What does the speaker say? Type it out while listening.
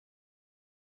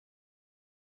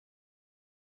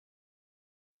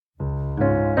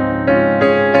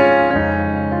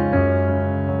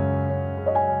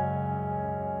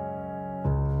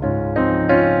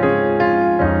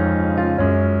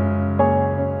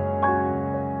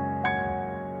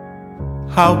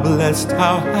How blessed,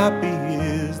 how happy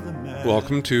is the man.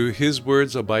 Welcome to His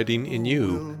Words Abiding in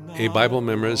You, a Bible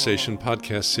memorization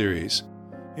podcast series.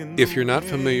 If you're not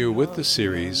familiar with the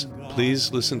series,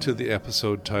 please listen to the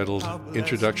episode titled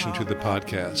Introduction to the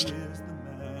Podcast.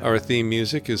 Our theme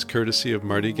music is courtesy of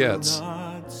Marty Goetz.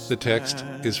 The text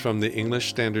is from the English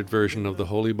Standard Version of the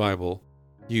Holy Bible,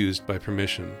 used by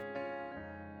permission.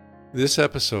 This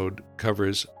episode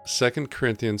covers 2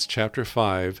 Corinthians chapter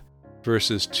 5,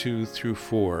 verses 2 through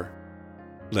 4.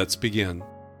 Let's begin.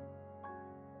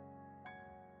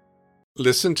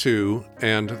 Listen to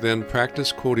and then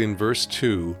practice quoting verse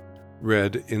 2,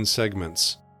 read in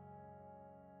segments.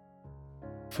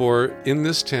 For in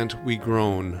this tent we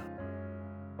groan.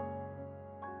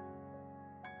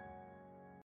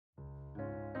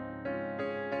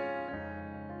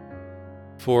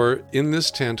 For in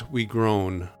this tent we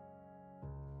groan.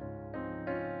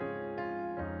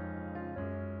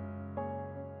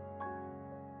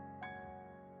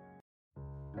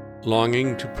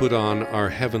 Longing to put on our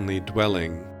heavenly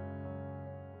dwelling.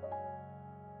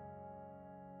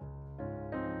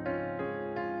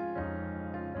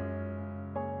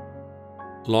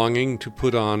 Longing to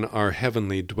put on our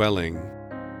heavenly dwelling.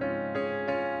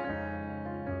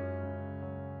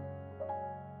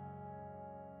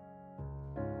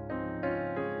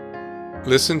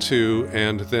 Listen to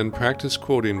and then practice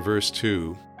quoting verse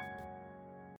 2.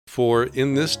 For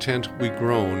in this tent we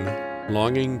groan,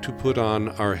 longing to put on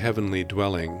our heavenly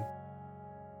dwelling.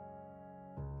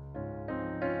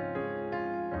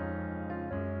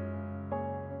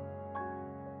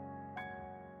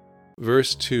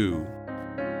 Verse 2.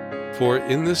 For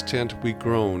in this tent we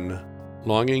groan,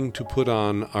 longing to put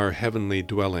on our heavenly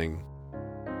dwelling.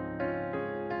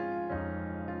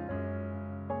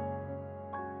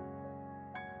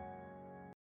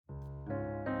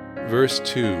 Verse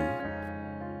 2.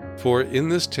 For in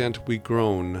this tent we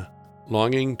groan,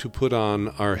 longing to put on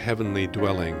our heavenly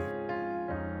dwelling.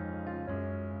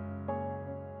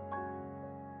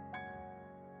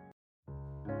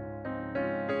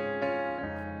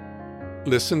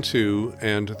 Listen to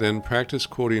and then practice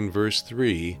quoting verse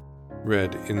 3,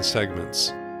 read in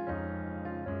segments.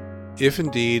 If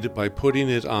indeed by putting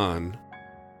it on,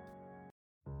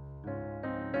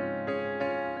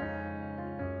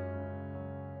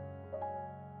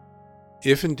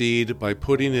 if indeed by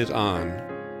putting it on,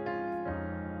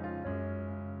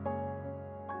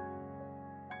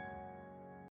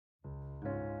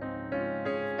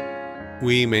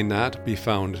 we may not be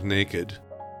found naked.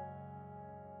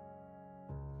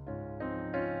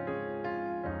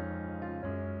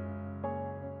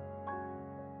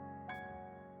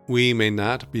 We may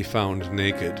not be found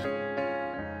naked.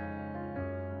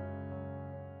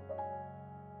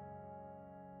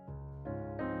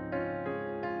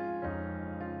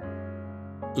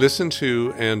 Listen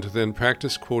to and then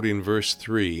practice quoting verse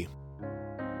 3.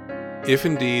 If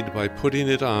indeed by putting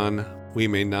it on we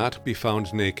may not be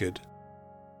found naked.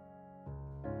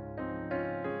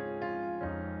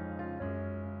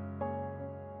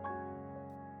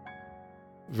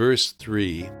 Verse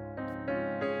 3.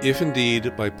 If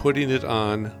indeed by putting it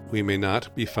on we may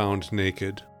not be found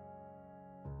naked.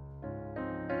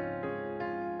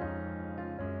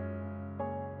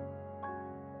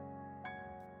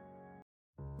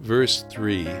 Verse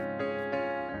 3.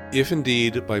 If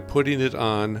indeed by putting it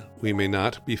on we may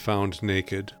not be found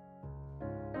naked.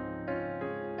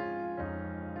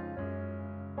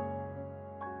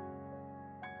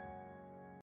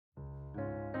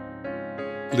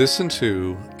 Listen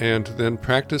to and then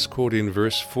practice quoting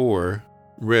verse 4,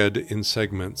 read in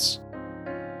segments.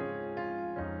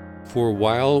 For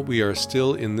while we are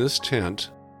still in this tent,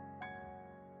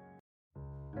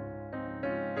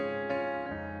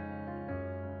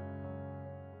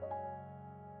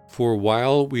 for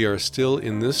while we are still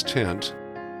in this tent,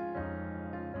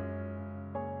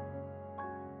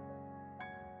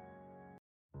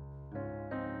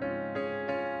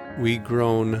 we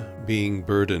groan being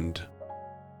burdened.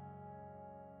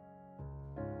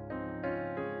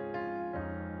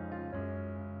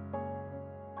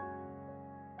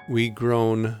 We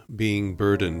groan being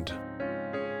burdened.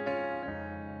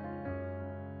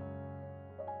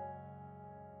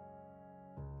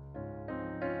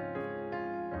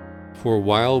 For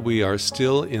while we are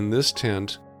still in this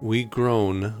tent, we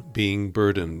groan being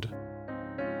burdened.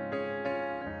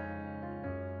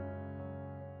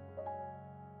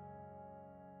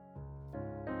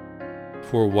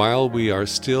 For while we are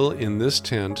still in this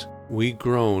tent, we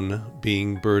groan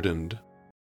being burdened.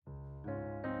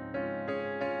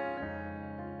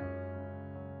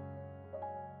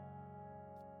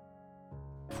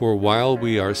 For while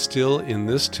we are still in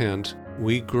this tent,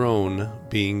 we groan,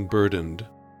 being burdened.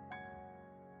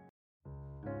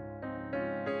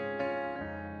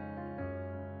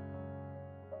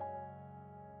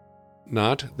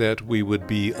 Not that we would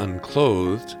be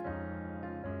unclothed,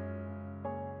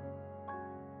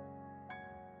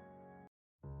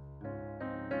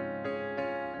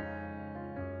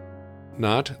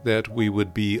 not that we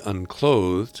would be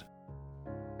unclothed,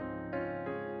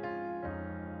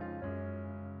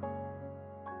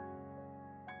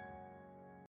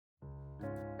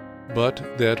 but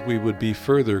that we would be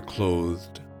further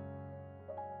clothed.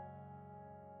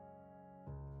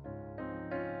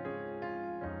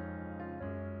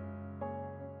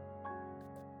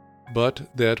 But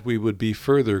that we would be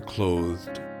further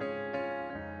clothed.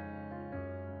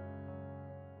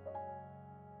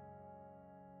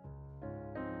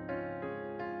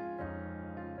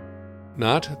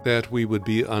 Not that we would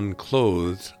be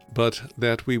unclothed, but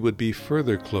that we would be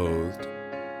further clothed.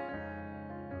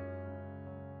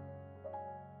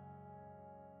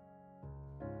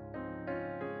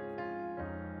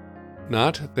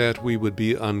 Not that we would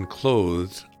be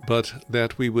unclothed, but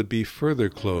that we would be further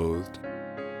clothed.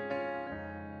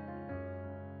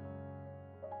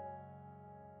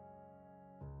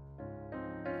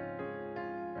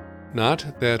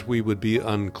 Not that we would be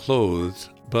unclothed,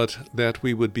 but that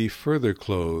we would be further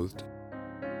clothed.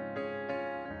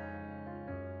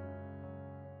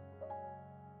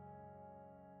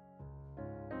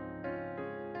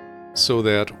 So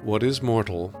that what is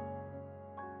mortal,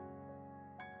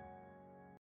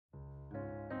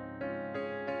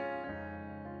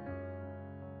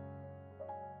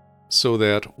 so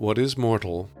that what is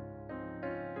mortal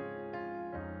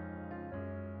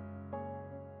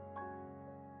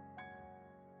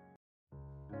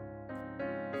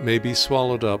may be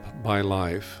swallowed up by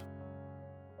life.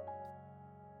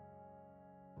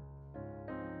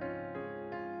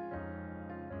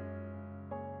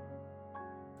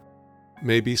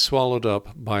 May be swallowed up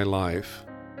by life.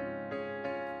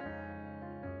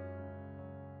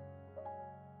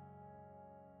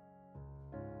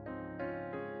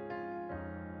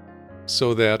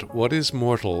 So that what is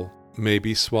mortal may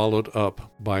be swallowed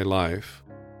up by life.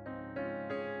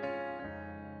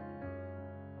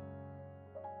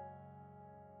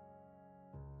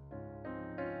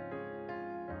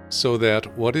 So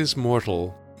that what is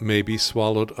mortal may be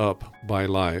swallowed up by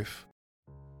life.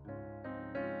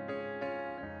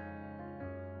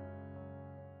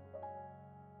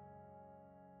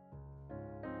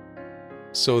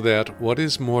 So that what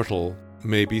is mortal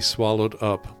may be swallowed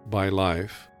up by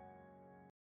life.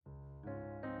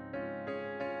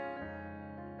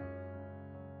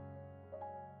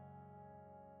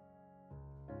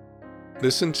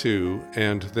 Listen to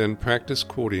and then practice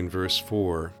quoting verse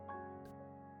 4.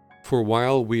 For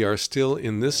while we are still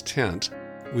in this tent,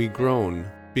 we groan,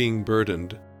 being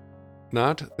burdened,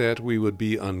 not that we would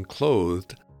be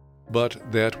unclothed, but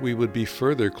that we would be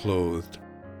further clothed,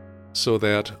 so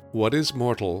that what is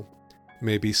mortal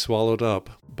may be swallowed up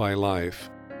by life.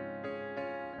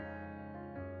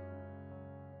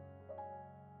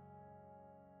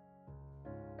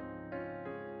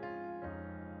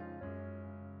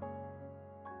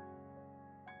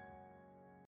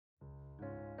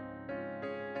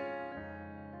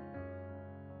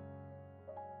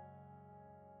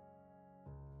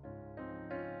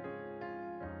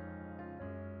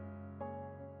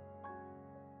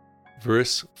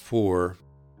 Verse 4.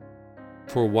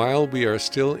 For while we are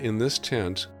still in this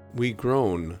tent, we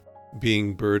groan,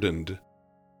 being burdened,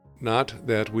 not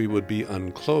that we would be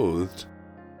unclothed,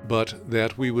 but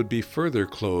that we would be further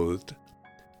clothed,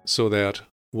 so that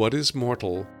what is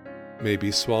mortal may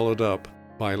be swallowed up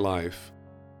by life.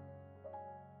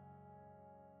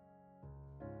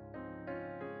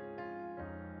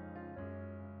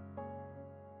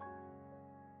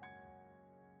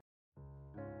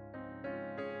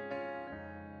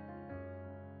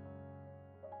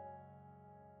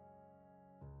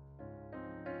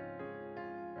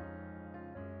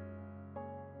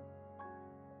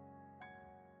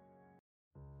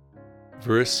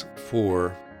 Verse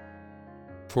 4.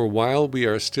 For while we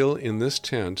are still in this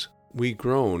tent, we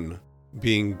groan,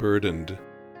 being burdened,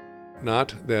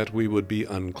 not that we would be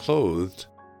unclothed,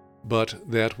 but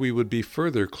that we would be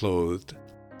further clothed,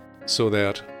 so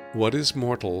that what is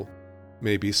mortal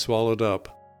may be swallowed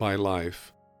up by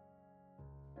life.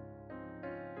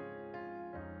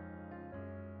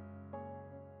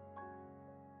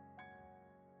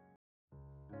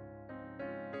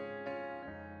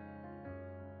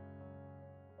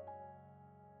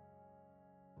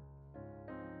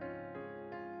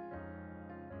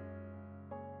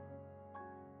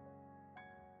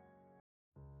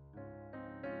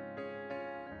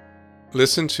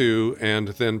 Listen to and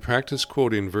then practice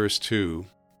quoting verse 2.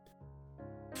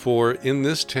 For in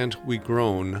this tent we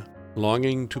groan,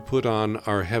 longing to put on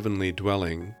our heavenly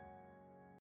dwelling.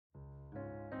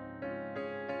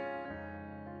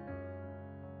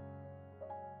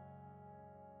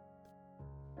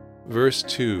 Verse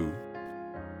 2.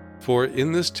 For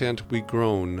in this tent we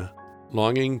groan,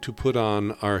 longing to put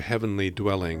on our heavenly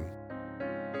dwelling.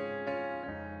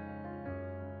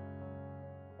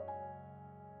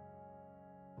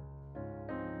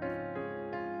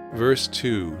 Verse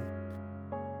 2.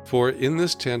 For in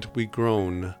this tent we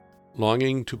groan,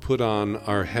 longing to put on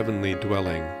our heavenly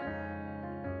dwelling.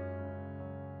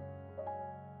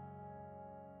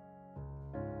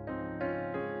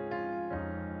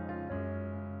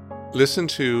 Listen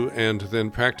to and then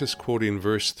practice quoting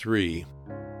verse 3.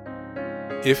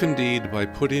 If indeed by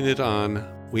putting it on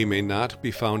we may not be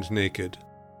found naked.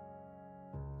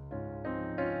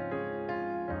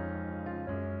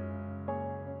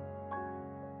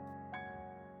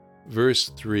 Verse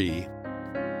 3.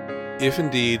 If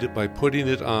indeed by putting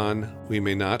it on we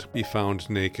may not be found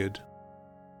naked.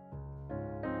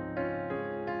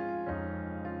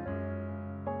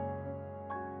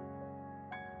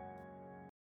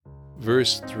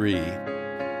 Verse 3.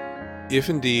 If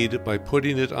indeed by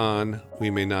putting it on we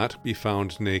may not be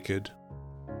found naked.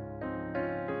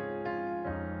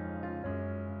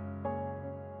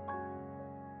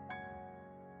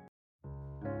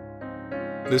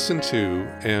 Listen to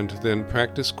and then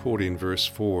practice quoting verse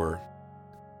 4.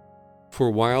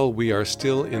 For while we are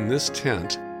still in this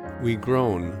tent, we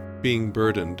groan, being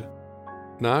burdened,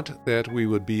 not that we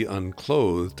would be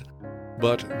unclothed,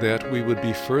 but that we would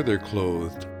be further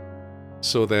clothed,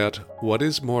 so that what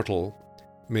is mortal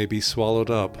may be swallowed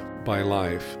up by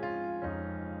life.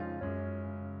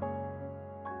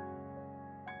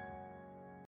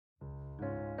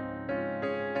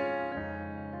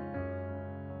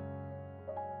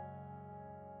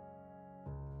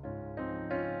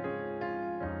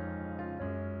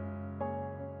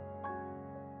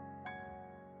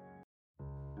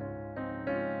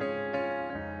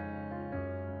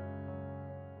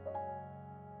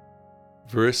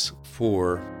 Verse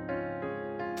 4.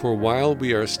 For while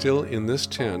we are still in this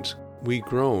tent, we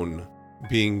groan,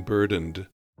 being burdened,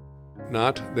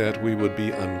 not that we would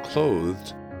be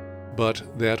unclothed, but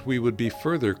that we would be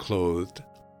further clothed,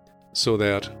 so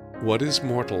that what is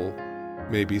mortal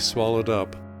may be swallowed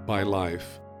up by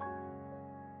life.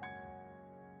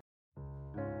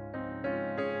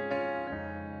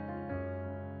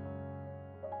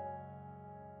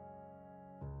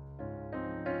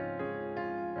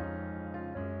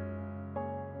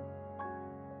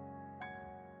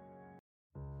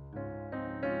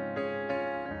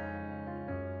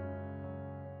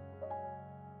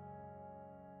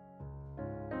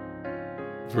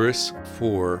 Verse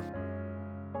 4.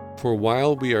 For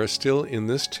while we are still in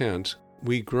this tent,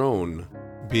 we groan,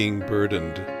 being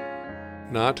burdened,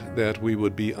 not that we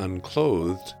would be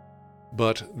unclothed,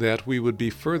 but that we would be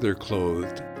further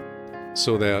clothed,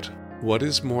 so that what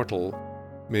is mortal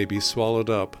may be swallowed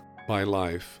up by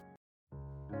life.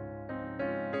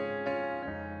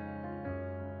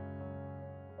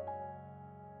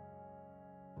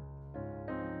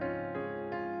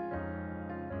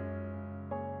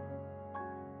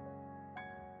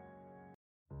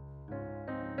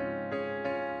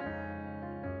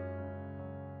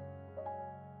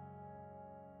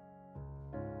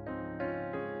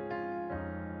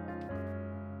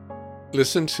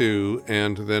 Listen to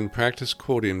and then practice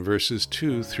quoting verses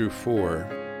 2 through 4.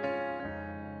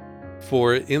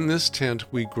 For in this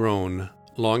tent we groan,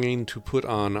 longing to put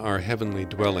on our heavenly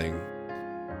dwelling,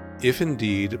 if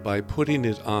indeed by putting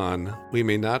it on we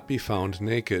may not be found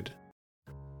naked.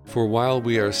 For while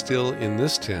we are still in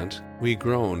this tent, we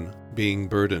groan, being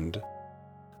burdened,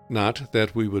 not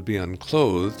that we would be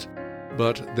unclothed,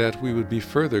 but that we would be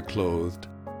further clothed,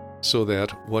 so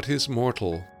that what is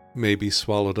mortal may be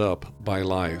swallowed up by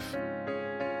life.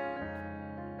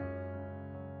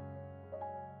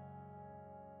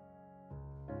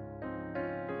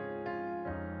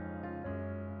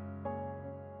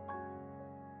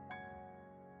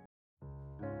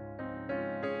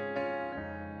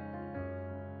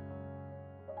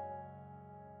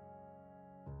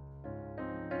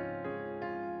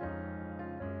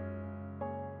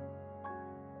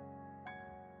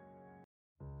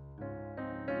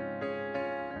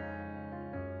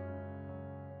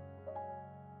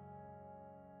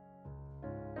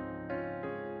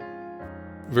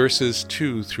 Verses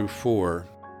 2 through 4.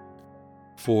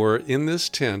 For in this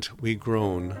tent we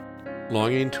groan,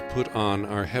 longing to put on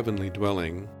our heavenly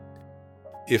dwelling,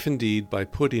 if indeed by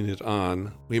putting it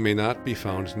on we may not be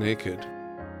found naked.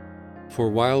 For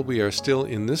while we are still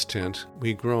in this tent,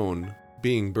 we groan,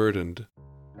 being burdened,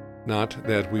 not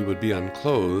that we would be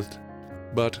unclothed,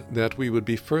 but that we would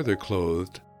be further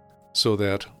clothed, so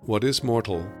that what is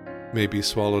mortal may be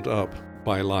swallowed up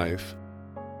by life.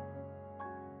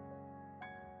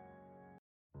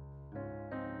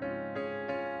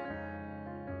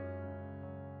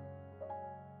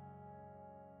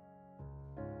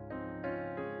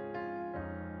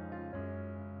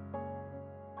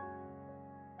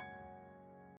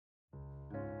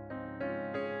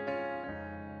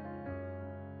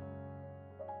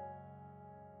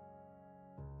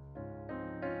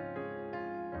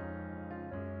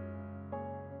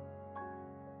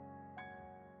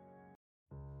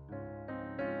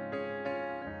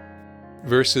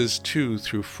 Verses 2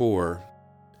 through 4.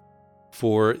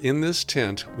 For in this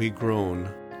tent we groan,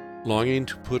 longing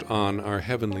to put on our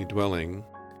heavenly dwelling,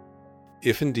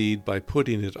 if indeed by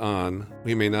putting it on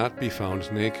we may not be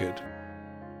found naked.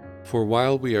 For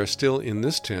while we are still in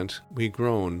this tent we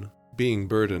groan, being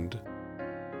burdened,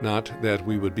 not that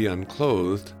we would be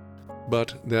unclothed,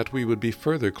 but that we would be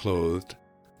further clothed,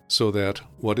 so that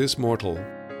what is mortal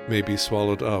may be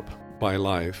swallowed up by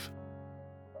life.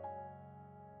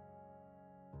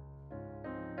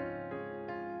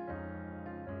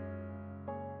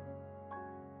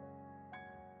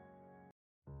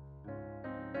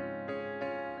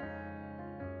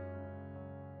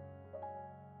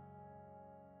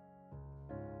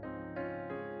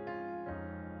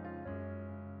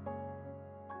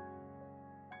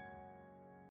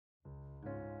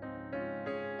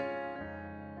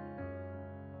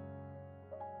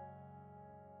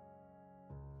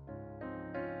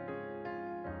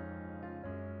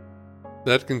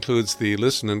 That concludes the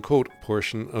listen and quote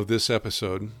portion of this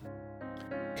episode.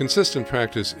 Consistent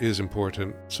practice is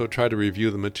important, so try to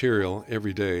review the material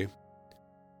every day.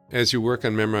 As you work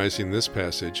on memorizing this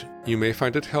passage, you may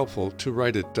find it helpful to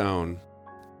write it down.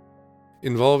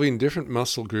 Involving different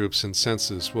muscle groups and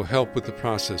senses will help with the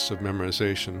process of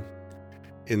memorization.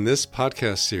 In this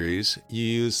podcast series, you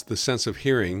use the sense of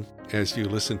hearing as you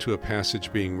listen to a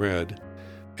passage being read,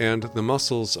 and the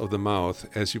muscles of the mouth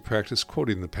as you practice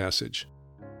quoting the passage.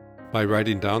 By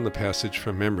writing down the passage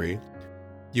from memory,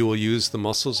 you will use the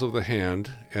muscles of the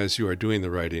hand as you are doing the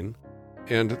writing,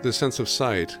 and the sense of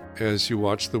sight as you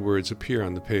watch the words appear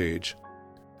on the page.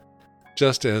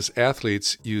 Just as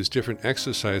athletes use different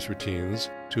exercise routines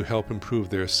to help improve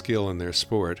their skill in their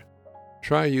sport,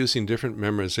 try using different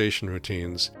memorization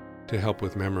routines to help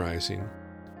with memorizing.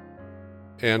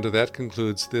 And that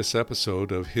concludes this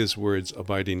episode of His Words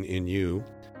Abiding in You.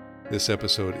 This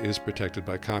episode is protected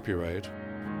by copyright.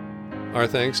 Our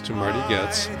thanks to Marty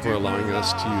Goetz for allowing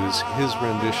us to use his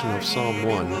rendition of Psalm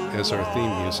 1 as our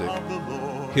theme music.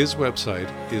 His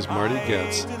website is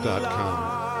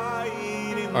martygoetz.com.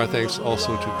 Our thanks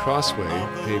also to Crossway,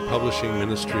 a publishing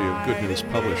ministry of Good News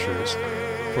Publishers,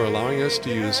 for allowing us to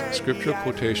use scriptural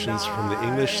quotations from the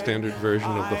English Standard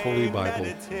Version of the Holy Bible,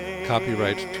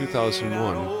 copyright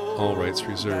 2001, all rights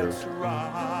reserved.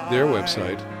 Their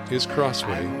website is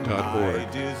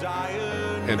crossway.org.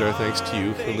 And our thanks to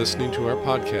you for listening to our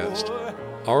podcast.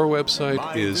 Our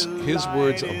website is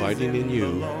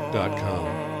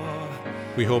hiswordsabidinginyou.com.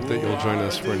 We hope that you'll join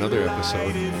us for another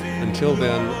episode. Until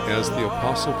then, as the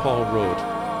Apostle Paul wrote,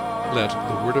 let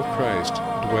the word of Christ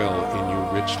dwell in you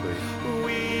richly.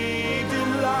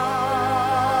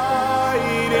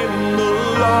 In the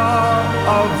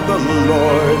law of the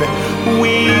Lord,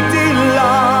 we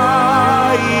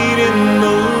delight in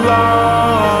the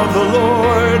law of the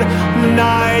Lord,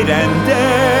 night and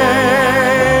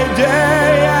day,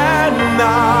 day and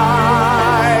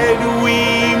night. We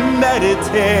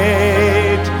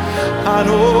meditate on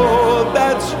all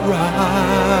that's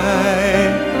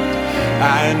right,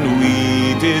 and we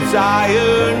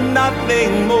desire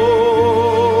nothing more.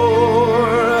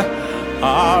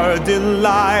 Our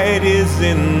delight is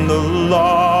in the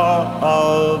law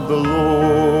of the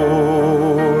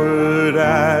Lord,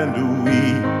 and we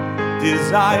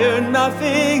desire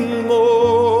nothing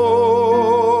more.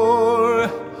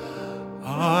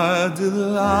 Our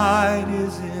delight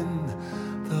is in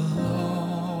the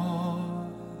law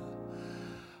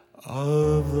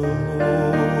of the Lord.